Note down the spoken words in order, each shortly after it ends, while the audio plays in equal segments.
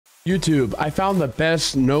YouTube, I found the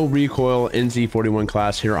best no recoil NZ-41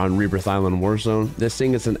 class here on Rebirth Island Warzone. This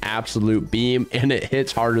thing is an absolute beam and it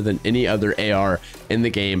hits harder than any other AR in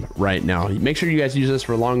the game right now. Make sure you guys use this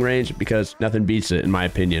for long range because nothing beats it in my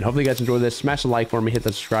opinion. Hopefully you guys enjoy this. Smash the like for me, hit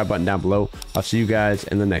that subscribe button down below. I'll see you guys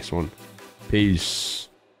in the next one. Peace.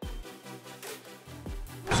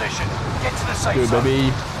 Position. Get to the safe Good, zone.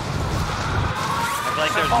 baby. I feel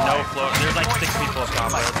like there's no flow. There's like 6 people of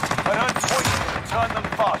combat. I earned points to turn them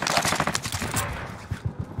faster.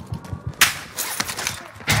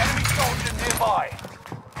 Enemy soldier nearby.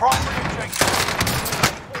 Primary objective.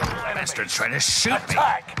 Bastard's trying to shoot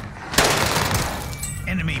Attack.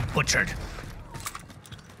 me. Enemy butchered.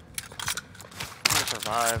 I'm gonna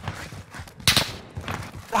survive.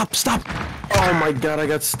 Stop! Oh my god, I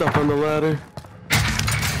got stuck on the ladder.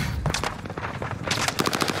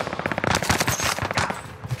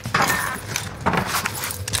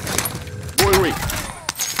 Wait.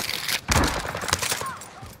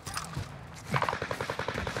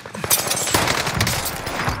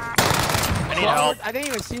 I need help. I didn't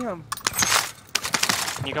even see him.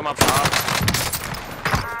 Can you come up top?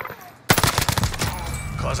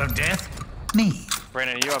 Cause of death? Me.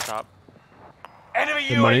 Brandon, are you up top? Enemy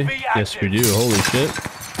Good money. UAV active. Yes, we do. Holy shit.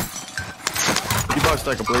 You bought a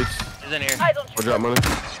stack of plates. He's in here. I'll drop money.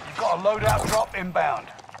 You've got a loadout drop inbound.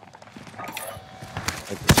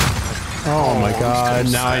 Oh my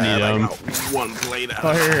god, now I need them. One plate out.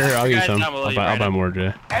 Oh, here, I'll get Guys some. down below I'll you, buy Brandon. more,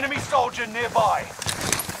 Jay. Enemy soldier nearby.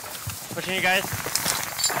 Pushing you guys.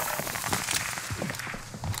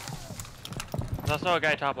 There's also a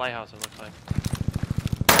guy top lighthouse, it looks like.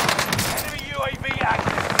 Enemy UAV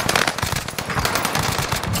active.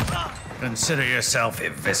 Consider yourself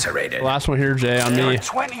eviscerated. Last one here, Jay, on There me. are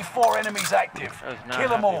 24 enemies active. That was not Kill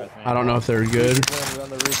them happy all. with me. I don't know if they're good. Landed on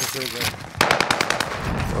the roof of prison.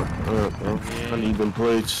 I need them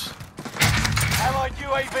plates. Allied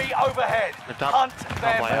UAV overhead. The top Hunt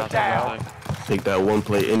lighthouse, them it down. looks like. Take that one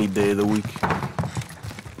plate any day of the week.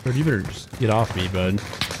 Bro, you better just get off me, bud.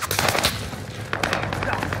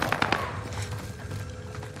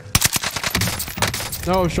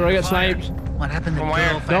 No, sure, I got sniped. What happened to From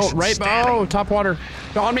where? No, right, oh, top water.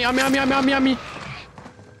 No, on me.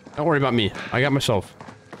 Don't worry about me. I got myself.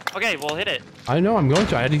 Okay, we'll hit it. I know, I'm going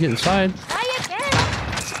to. I had to get inside.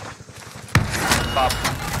 Top.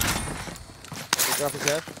 Drop his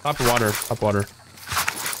head. Top water. Top water.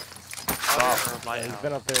 Oh, He's lighthouse.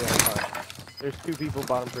 been up there the whole time. There's 2 people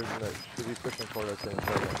bottom prison that should be pushing toward us in a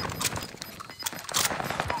second.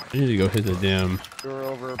 I need to go hit the damn. We're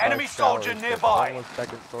over by Enemy showers, soldier but nearby. almost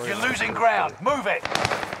second story. You're losing ground. Move it.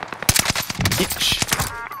 Itch.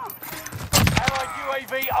 Allied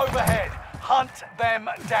UAV overhead. Hunt them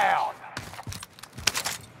down.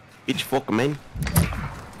 Each fuck, man. Let's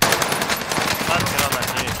get on that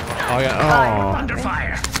team. Oh, I got. Under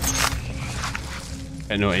fire.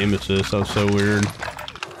 Got no aim assist. That was so weird.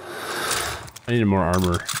 I needed more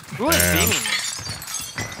armor. Who is Damn. beaming?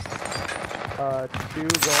 2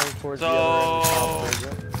 going towards So- the other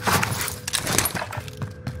end.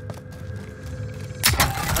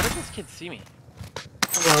 How did this kid see me?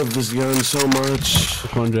 I love this gun so much.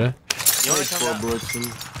 Which one, Jay? You wanna come Four down? blitzing.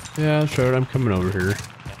 Yeah, sure. I'm coming over here.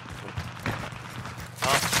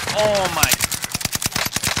 Oh my.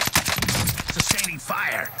 Sustaining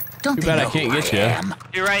fire. Don't Too they bad I know can't who get you. am?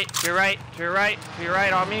 You're right, you're right, you're right, you're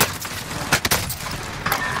right on me.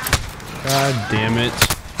 God damn it.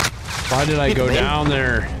 Why did I go down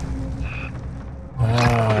there?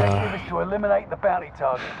 Objective is to eliminate the bounty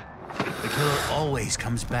target. The killer always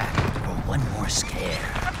comes back for one more scare.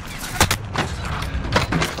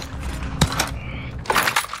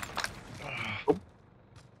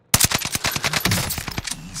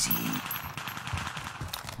 Easy.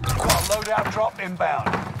 Got a loadout drop inbound.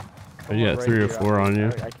 Oh, you got 3 or 4 on you.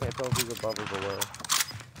 I can't tell if he's above or below.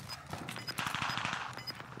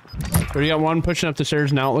 So you got one pushing up the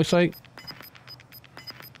stairs now, it looks like.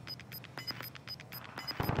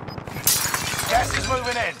 Gas is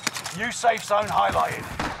moving in. New safe zone highlighted.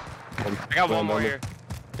 I got one more here.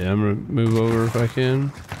 Yeah, I'm gonna move over if I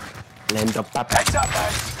can. Land up, up. Heads up,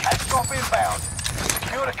 man. Gas drop inbound.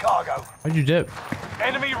 Secure the cargo. Why'd you dip?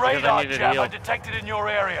 Enemy I radar needed jammer heal. detected in your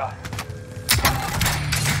area.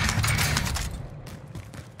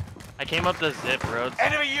 I came up the zip roads.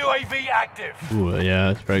 Enemy UAV active. Ooh, yeah,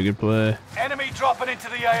 that's a very good play. Enemy dropping into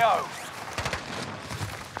the AO.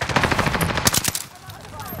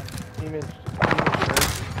 Demon.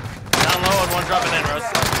 Down low and one dropping in, Rose.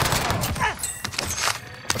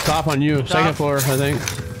 Up top on you, second floor, I think.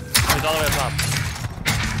 He's all the way up top.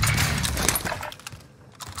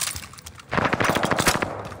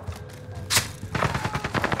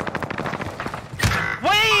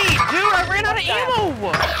 ran out of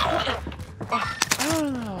ammo! I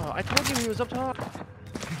don't know. I told you he was up top.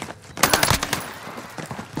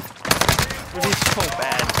 Dude, he's so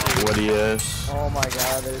bad, dude. What he is? Oh my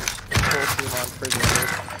god, there's a whole team on prison.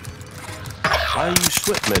 Why are you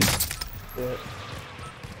slipping? Shit.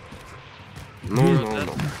 No.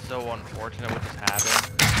 That's so unfortunate what just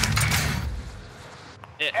happened.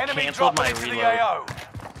 It Enemy canceled my dropping into the reload. AO.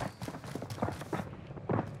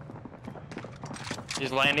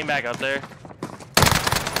 He's landing back up there.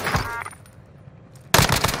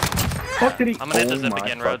 Fuck did he? I'm gonna hit the Oh zip my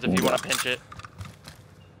again, Rhodes, if you fucking want to God. pinch it.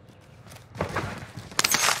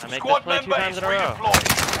 I make this Squad play 2 member times is in a row. redeployed.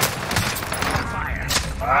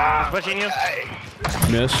 He's pushing you.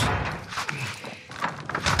 Miss.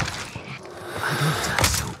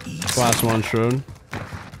 Last one, Shrode.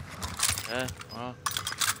 Yeah, well.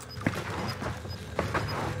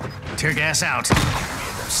 Tear gas out.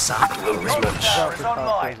 Officer is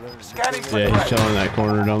online. Scanning for Yeah, he's threats. chilling in that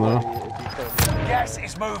corner down there. Gas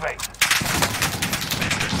is moving.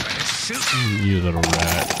 You little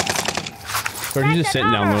rat. Or he's just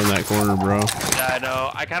sitting down low in that corner, bro. Yeah, I know.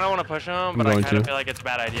 I kind of want to push him, but I going kind of to. feel like it's a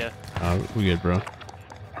bad idea. We good, bro.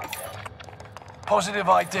 Positive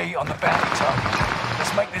ID on the bounty target.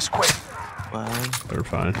 Let's make this quick. We're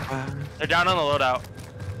fine. They're down on the loadout.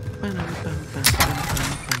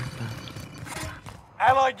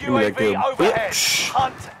 Allied me that UAV good overhead. bitch.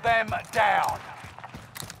 Hunt them down.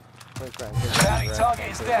 Bounty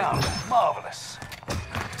target is down. Marvelous.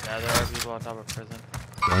 Yeah, there are people on top of prison.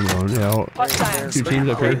 I'm going, yeah. Two teams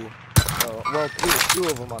up here. Oh, well, two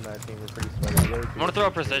of them on that team are pretty sweaty. The other I'm two- gonna throw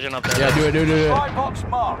a precision up there. Yeah, do it. Buy box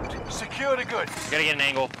marked. Secure the goods. Gotta get an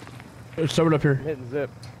angle. There's someone up here. I'm hitting zip.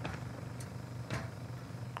 you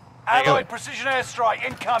go. Allied precision airstrike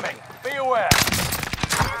incoming. Be aware.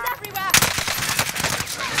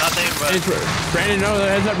 Nothing, but It's Brandon, no,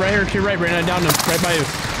 heads up right here to your right, Brandon. Down him, right by you.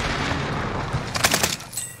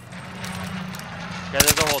 yeah,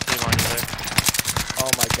 there's a whole team on you there. Oh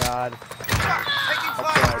my god.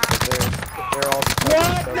 Okay, but they're all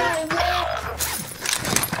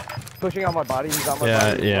pushing on my body. He's on my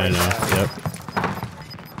body. Yeah, I know. Yep.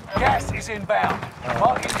 Gas is inbound.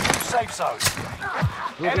 Marking new safe zone.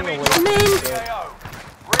 Moving Enemy away. dropping into the AO.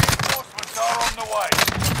 Reinforcements are on the way.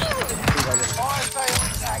 Fire sale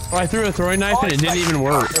is active. Oh, I threw a throwing knife and it didn't even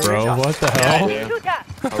work, bro. What the hell? Yeah.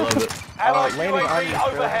 I love it. Allied landing on UAV you,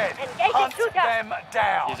 overhead. Hunt them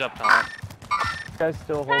down. He's up top. This guy's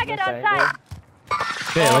still holding this angle.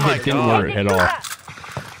 Yeah, Oh like my it didn't God. work at all.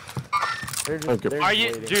 They're just, Okay. they're Are just you-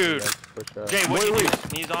 waiting for dude. guys to push up. Jay, what do you do?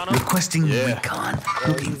 Sneeze on him? Requesting Yeah. recon. Oh,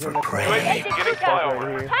 Looking he's for in the prey. UAV getting flyover.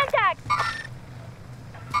 Right here. Contact!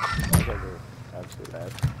 These guys are absolute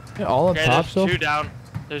ass. Yeah, all up Okay, top there's still? 2 down.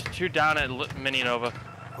 There's 2 down at Mini Nova.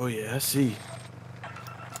 Oh yeah, I see.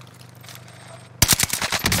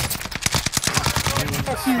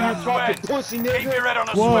 Keep your head on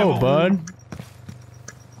a Whoa, swivel. bud.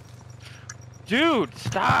 Dude,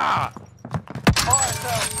 stop! Fire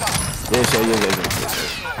sale done. Yeah.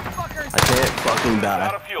 I can't fucking Out die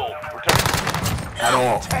of fuel. Return. at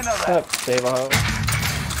all. 10 of them. Save a hoe.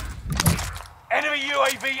 Enemy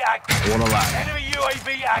UAV active. I wanna lie. Enemy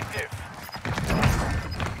UAV active.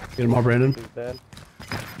 Get him all, Brandon. He's dead.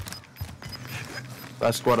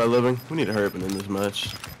 Last squad I living. We need a hurry up and end this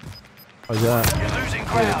match. How's that? You're losing I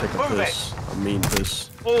need to ground. take a Move it. piss. A mean piss.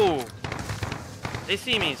 Oh! They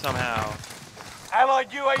see me somehow. Allied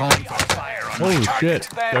UAV on fire. Holy shit.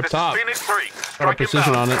 Them. Up top. Phoenix 3. Got a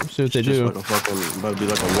precision on it. See what they Just do. like a fucking, about to be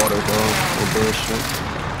like a water ball or bullshit.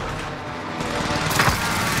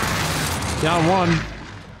 Down one.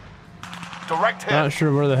 Direct hit. Not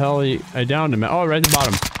sure where the hell I downed him at. Oh, right at the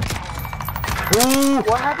bottom.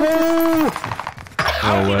 What happened?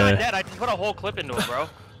 How is he No not way. dead? I just put a whole clip into him, bro.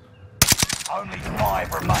 Only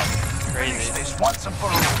 5 remain. Finish Crazy. this once and for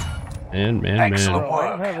all. Man. Excellent Bro,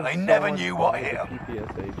 I'm work. having They so never much knew fun what with hit 'em. the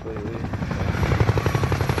PPSH lately.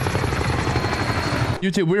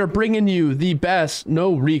 YouTube, we are bringing you the best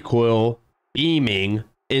no recoil beaming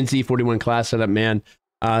NZ-41 class setup, man.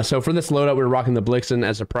 So for this loadout, we were rocking the Blixen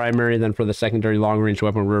as a primary. Then for the secondary long range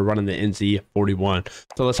weapon, we were running the NZ-41.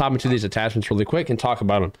 So let's hop into these attachments really quick and talk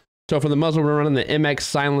about them. So for the muzzle, we're running the MX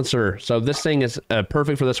silencer. So this thing is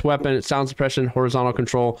perfect for this weapon. Sound suppression, horizontal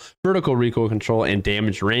control, vertical recoil control, and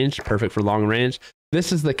damage range. Perfect for long range.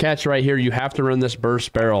 This is the catch right here. You have to run this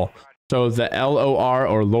burst barrel. So the LOR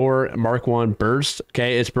or lower Mark 1 burst.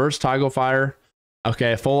 Okay, it's burst toggle fire.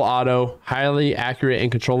 Okay, full auto, highly accurate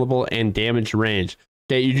and controllable, and damage range.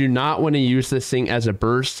 Okay, you do not want to use this thing as a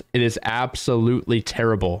burst. It is absolutely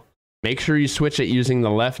terrible. make sure you switch it using the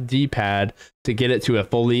left D-pad to get it to a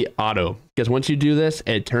fully auto, because once you do this,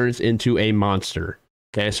 it turns into a monster.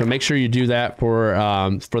 Okay, so make sure you do that for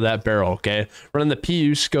that barrel. Okay, running the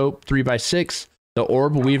PU scope 3x6, the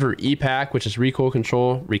Orb Weaver E-Pack, which is recoil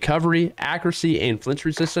control, recovery, accuracy, and flinch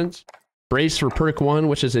resistance. Brace for perk 1,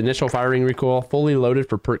 which is initial firing recoil, fully loaded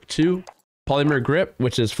for perk 2. Polymer grip,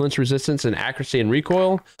 which is flinch resistance and accuracy and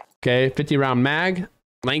recoil. Okay, 50 round mag.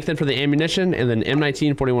 Lengthen for the ammunition, and then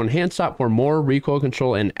M19-41 hand stop for more recoil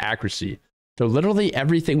control and accuracy. So literally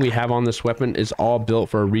everything we have on this weapon is all built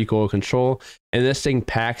for recoil control, and this thing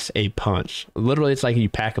packs a punch. Literally, it's like you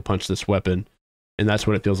pack a punch this weapon, and that's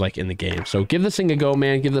what it feels like in the game. So give this thing a go,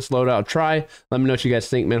 man. Give this loadout a try. Let me know what you guys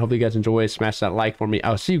think, man. Hopefully you guys enjoy. Smash that like for me.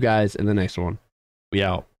 I'll see you guys in the next one. We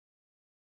out.